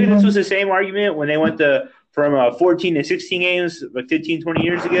 and maybe this was the same argument when they went from 14 to 16 games, like 15, 20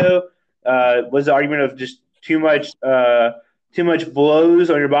 years ago, was the argument of just too much blows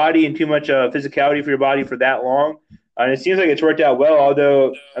on your body and too much physicality for your body for that long. And it seems like it's worked out well,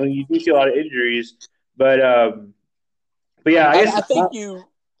 although I mean you do see a lot of injuries, but yeah,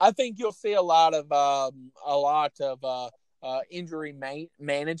 I think you'll see a lot of injury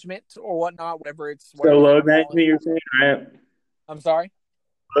management or whatnot, whatever it's. So load management, you're saying, right? I'm sorry.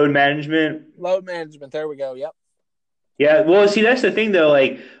 Load management. Load management. There we go. Yep. Yeah. Well, see, that's the thing though.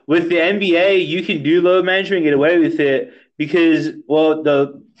 Like with the NBA, you can do load management and get away with it because, well,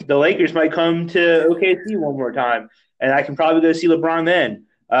 the Lakers might come to OKC one more time, and I can probably go see LeBron then.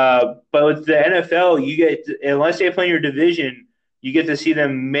 But with the NFL, you get unless they play in your division, you get to see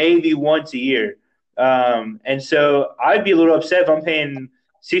them maybe once a year. And so I'd be a little upset if I'm paying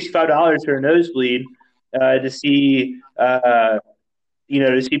 $65 for a nosebleed to see Ben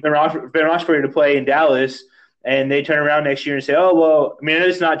Roethlisberger to play in Dallas, and they turn around next year and say, "Oh well," I mean,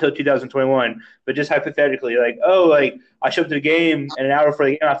 it's not until 2021, but just hypothetically, I show up to the game, and an hour before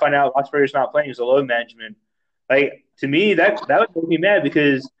the game, I find out Roethlisberger's not playing. It's a load management. Like to me, that would make me mad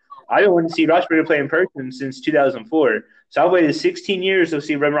because I don't want to see Roethlisberger play in person since 2004. So I've waited 16 years to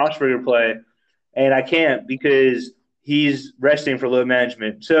see Ben Roethlisberger play, and I can't because he's resting for load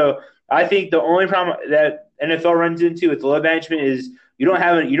management. So I think the only problem that NFL runs into with the load management is you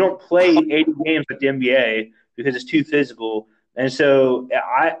don't play 80 games like the NBA because it's too physical. And so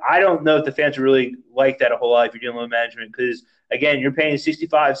I don't know if the fans really like that a whole lot if you're doing load management because, again, you're paying $65,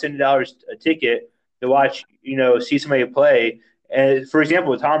 $70 a ticket to watch, see somebody play. And, for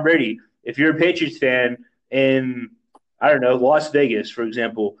example, with Tom Brady, if you're a Patriots fan in, I don't know, Las Vegas, for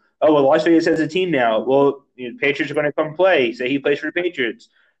example, oh, well, Las Vegas has a team now. Well, Patriots are going to come play. Say he plays for the Patriots.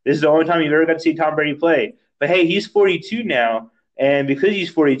 This is the only time you've ever got to see Tom Brady play. But, hey, he's 42 now. And because he's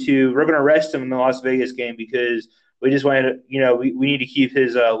 42, we're going to rest him in the Las Vegas game because we just wanted to, we need to keep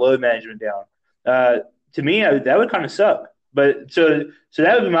his load management down. To me, that would kind of suck. But so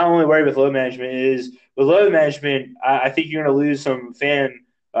that would be my only worry with load management is with load management, I think you're going to lose some fan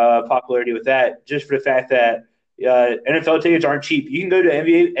popularity with that just for the fact that NFL tickets aren't cheap. You can go to an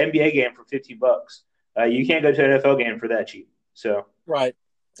NBA game for $15. You can't go to an NFL game for that cheap. So right,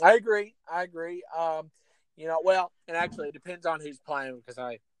 I agree. Well, and actually, it depends on who's playing because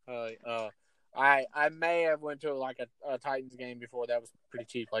I may have went to like a Titans game before that was pretty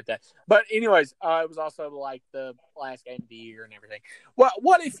cheap like that. But anyways, it was also like the last game of the year and everything.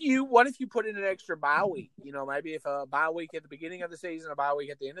 What if you put in an extra bye week? Maybe if a bye week at the beginning of the season, a bye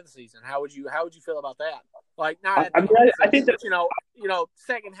week at the end of the season. How would you feel about that? Like not at the I think that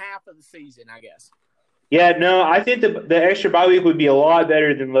second half of the season, I guess. Yeah, no, I think the extra bye week would be a lot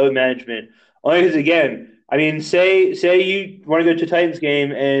better than load management. Only because, again, I mean, say you want to go to a Titans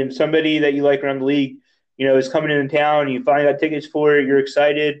game and somebody that you like around the league, is coming into town, you finally got tickets for it, you're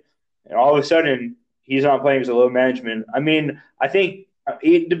excited, and all of a sudden he's not playing as a load management. I mean, I think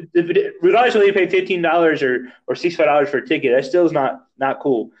regardless whether you pay $15 or $65 for a ticket, that still is not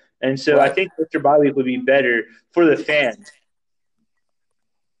cool. And so I think extra bye week would be better for the fans.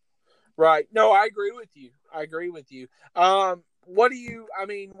 Right. No, I agree with you.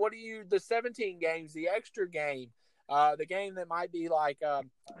 The 17 games, the extra game, the game that might be like,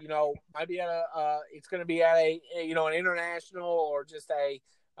 might be at it's going to be at an international or just a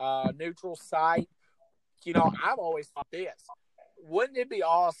neutral site. I've always thought this. Wouldn't it be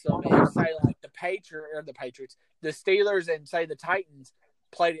awesome if, say, like the Patriots, the Steelers, and say the Titans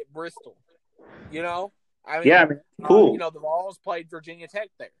played at Bristol? You know, I Yeah, mean, I mean, cool. the Vols played Virginia Tech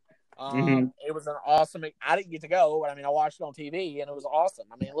there. Mm-hmm. It was an awesome. I didn't get to go, but I watched it on TV, and it was awesome.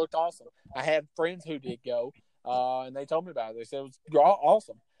 It looked awesome. I had friends who did go, and they told me about it. They said it was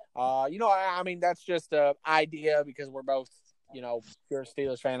awesome. That's just an idea because we're both, you're a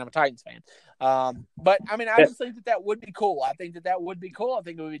Steelers fan, I'm a Titans fan. But I just think that would be cool. I think that would be cool. I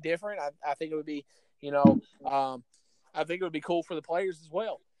think it would be different. I think it would be, I think it would be cool for the players as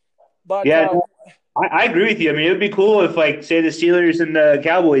well. But Yeah, no, I agree with you. I mean, it would be cool if, like, say the Steelers and the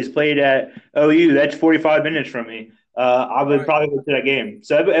Cowboys played at OU. That's 45 minutes from me. I would probably go to that game.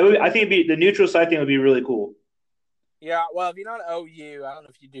 So I think the neutral site thing would be really cool. Yeah, well, if you're not OU, I don't know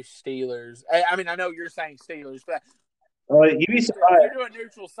if you do Steelers. I know you're saying Steelers, but You'd be if surprised. you're doing a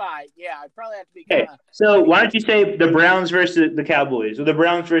neutral site, yeah, I'd probably have to be Okay, kind of. so why don't you say the Browns versus the Cowboys or the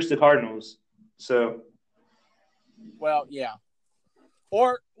Browns versus the Cardinals? So, Well, yeah,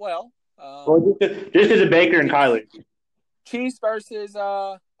 or or just because of Baker and Kyler. Chiefs versus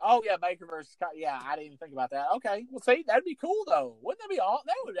Baker versus I didn't even think about that. Okay, well, see, that'd be cool though. Wouldn't that be all?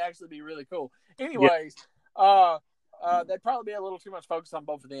 That would actually be really cool. Anyways, that'd probably be a little too much focus on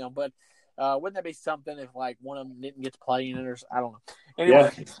both of them, but. Wouldn't that be something if like one of them didn't get to play in it or I don't know.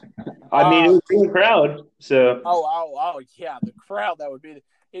 Anyway, yeah. It would be a crowd. So yeah, the crowd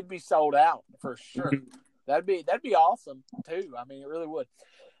it'd be sold out for sure. That'd be awesome too. It really would.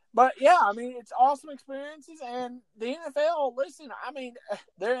 But yeah, it's awesome experiences, and the NFL. Listen,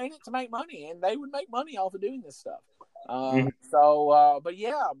 they're in it to make money, and they would make money off of doing this stuff. But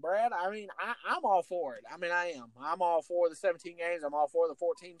yeah, Brad, I'm all for it. I am. I'm all for the 17 games. I'm all for the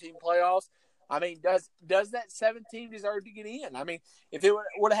 14-team playoffs. Does that 17 deserve to get in? If it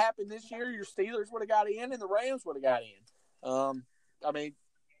would have happened this year, your Steelers would have got in, and the Rams would have got in.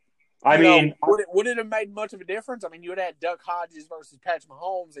 Would it have made much of a difference? You would have had Duck Hodges versus Patrick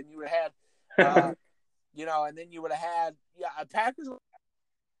Mahomes, and you would have had, and then you would have had, Packers.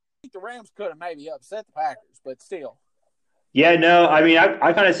 The Rams could have maybe upset the Packers, but still. Yeah, no, I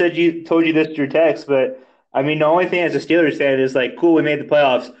kind of told you this through text, but the only thing as a Steelers fan is like, cool, we made the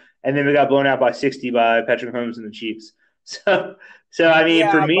playoffs, and then we got blown out by 60 by Patrick Mahomes and the Chiefs. So for me,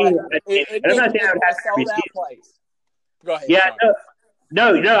 I'm not saying I would have every season. Go ahead. Yeah,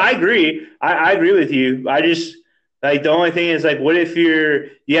 no, I agree. I agree with you. I just like the only thing is like, what if you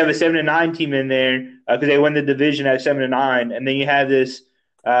have a 7-9 team in there because they won the division at 7-9, and then you have this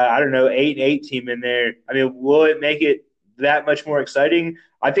 8-8 team in there. Will it make it that much more exciting?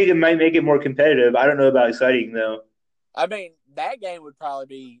 I think it might make it more competitive. I don't know about exciting though. That game would probably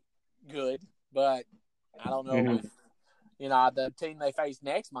be good, but I don't know if the team they face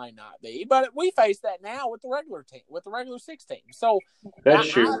next might not be. But we face that now with the regular team, with the regular 6 team. So that's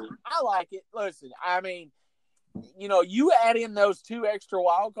true. I like it. Listen, you add in those 2 extra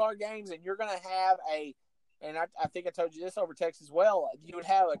wild card games, and you're going to have and I think I told you this over text as well. You would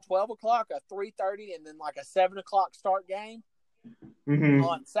have a 12 o'clock, a 3:30, and then like a 7 o'clock start game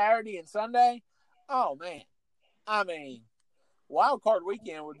on Saturday and Sunday. Oh man, wild card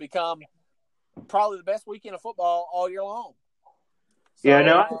weekend would become probably the best weekend of football all year long. So,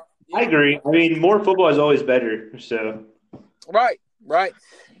 I agree. More football is always better. So right.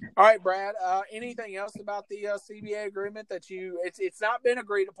 All right, Brad. Anything else about the CBA agreement that it's not been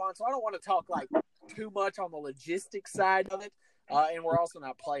agreed upon? So I don't want to talk like too much on the logistics side of it. And we're also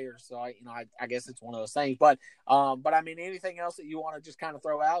not players, so I guess it's one of those things. But anything else that you want to just kind of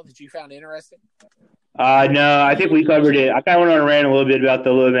throw out that you found interesting? No, I think we covered it. I kind of went on a rant a little bit about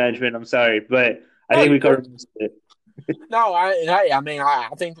the load management. I'm sorry, but I think we covered it. No, I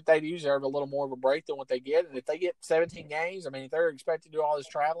think that they deserve a little more of a break than what they get. And if they get 17 games, if they're expected to do all this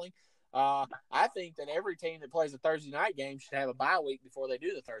traveling, I think that every team that plays a Thursday night game should have a bye week before they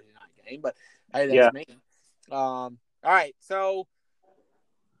do the Thursday night game. But hey, that's me. All right, so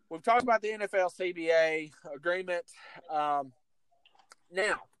we've talked about the NFL CBA agreement. Now,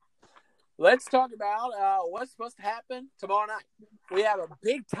 let's talk about what's supposed to happen tomorrow night. We have a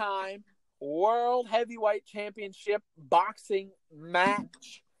big-time World Heavyweight Championship boxing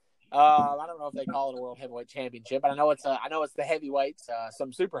match. I don't know if they call it a World Heavyweight Championship, but I know it's the heavyweights,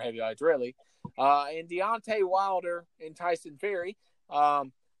 some super heavyweights really. And Deontay Wilder and Tyson Fury.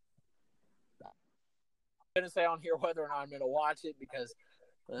 I'm going to say on here whether or not I'm going to watch it because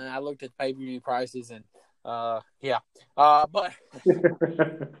I looked at pay-per-view prices and yeah. But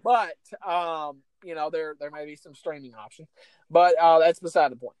you know, there may be some streaming options, but that's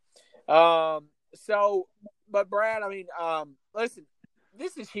beside the point. But Brad, I mean, listen,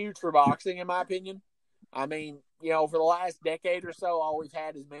 this is huge for boxing, in my opinion. I mean, you know, for the last decade or so, all we've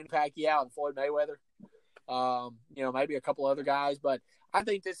had is Manny Pacquiao and Floyd Mayweather. You know, maybe a couple other guys, but I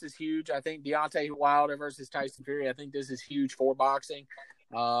think this is huge. I think Deontay Wilder versus Tyson Fury, I think this is huge for boxing.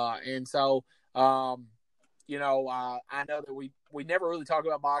 And so, you know, I know that we never really talk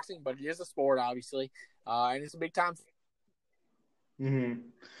about boxing, but it is a sport, obviously, and it's a big time. Mm-hmm.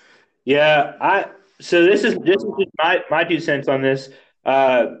 Yeah, so this is just my 2 cents on this.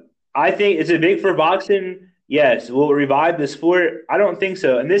 I think it's a big for boxing. Yes, will it revive the sport? I don't think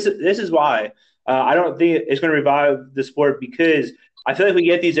so, and this is why. I don't think it's going to revive the sport because I feel like we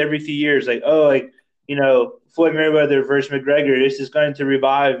get these every few years, like, oh, like, you know, Floyd Mayweather versus McGregor. This is going to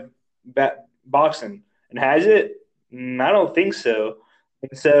revive boxing, and has it? I don't think so.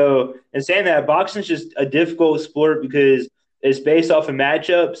 And so, in saying that, boxing is just a difficult sport because it's based off of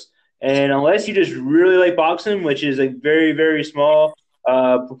matchups, and unless you just really like boxing, which is a very, very small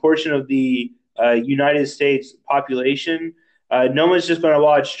proportion of the United States population, no one's just going to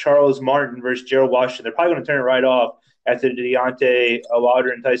watch Charles Martin versus Gerald Washington. They're probably going to turn it right off after the Deontay Wilder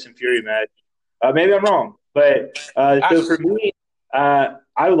and Tyson Fury match. Maybe I'm wrong, but so for me,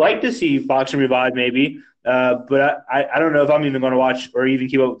 I would like to see boxing revive, maybe, but I don't know if I'm even going to watch or even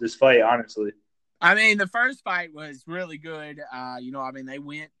keep up with this fight, honestly. I mean, the first fight was really good. You know, I mean, they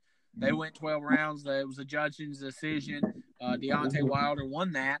went 12 rounds. It was a judge's decision. Deontay Wilder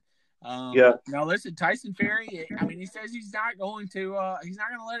won that. Yeah. Now listen, Tyson Fury. I mean, he says he's not going to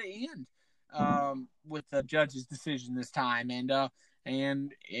let it end with the judge's decision this time, and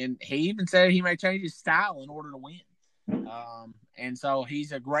he even said he may change his style in order to win. And so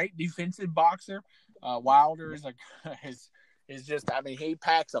he's a great defensive boxer. Wilder is just, I mean, he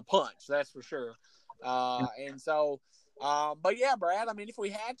packs a punch, that's for sure. And so, but yeah, Brad. I mean, if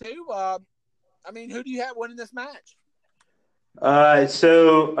we had to, I mean, who do you have winning this match?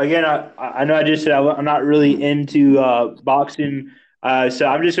 So again, I know I just said I'm not really into boxing, so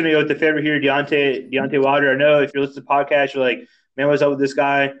I'm just going to go with the favorite here, Deontay Wilder. I know if you're listening to the podcast, you're like, man, what's up with this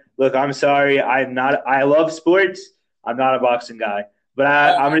guy? Look, I'm sorry, I'm not. I love sports. I'm not a boxing guy, but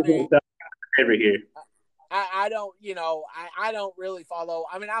I'm going to go with the favorite here. I don't, you know, I don't really follow.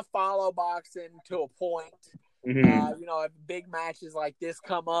 I mean, I follow boxing to a point. Mm-hmm. You know, if big matches like this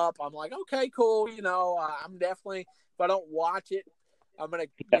come up, I'm like, okay, cool. You know, I'm definitely. If I don't watch it, I'm going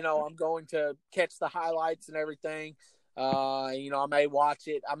to catch the highlights and everything. You know, I may watch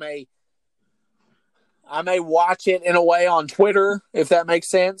it. I may watch it in a way on Twitter, if that makes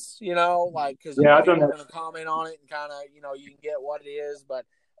sense. You know, like because I'm going to comment on it and kind of, you know, you can get what it is, but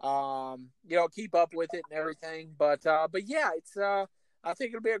you know, keep up with it and everything. But yeah, it's I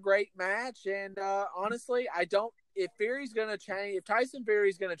think it'll be a great match. And honestly, if Tyson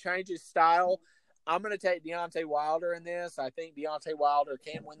Fury's going to change his style, I'm going to take Deontay Wilder in this. I think Deontay Wilder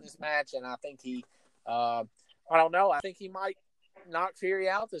can win this match, and I think I don't know. I think he might knock Fury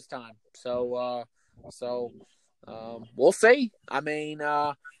out this time. So we'll see. I mean,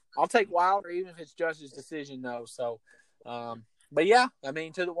 I'll take Wilder even if it's judge's decision, though. So, but yeah, I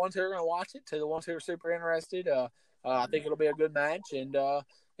mean, to the ones who are going to watch it, to the ones who are super interested, I think it'll be a good match, and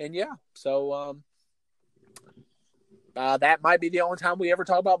yeah, so. That might be the only time we ever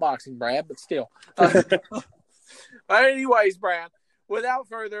talk about boxing, Brad, but still. But anyways, Brad, without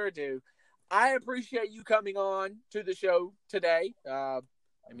further ado, I appreciate you coming on to the show today. I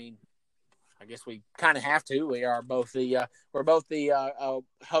mean, I guess we kind of have to. We are both the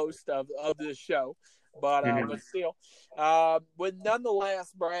host of this show, but still, but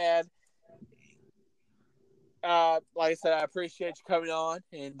nonetheless, Brad, like I said, I appreciate you coming on,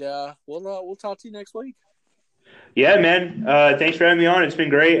 and we'll talk to you next week. Yeah, man. Thanks for having me on. It's been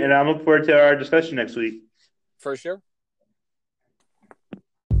great, and I'm looking forward to our discussion next week. For sure.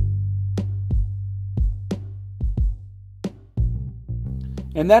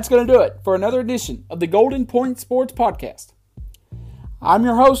 And that's going to do it for another edition of the Golden Point Sports Podcast. I'm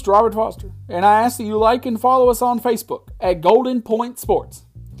your host, Robert Foster, and I ask that you like and follow us on Facebook at Golden Point Sports.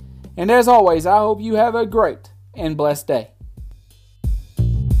 And as always, I hope you have a great and blessed day.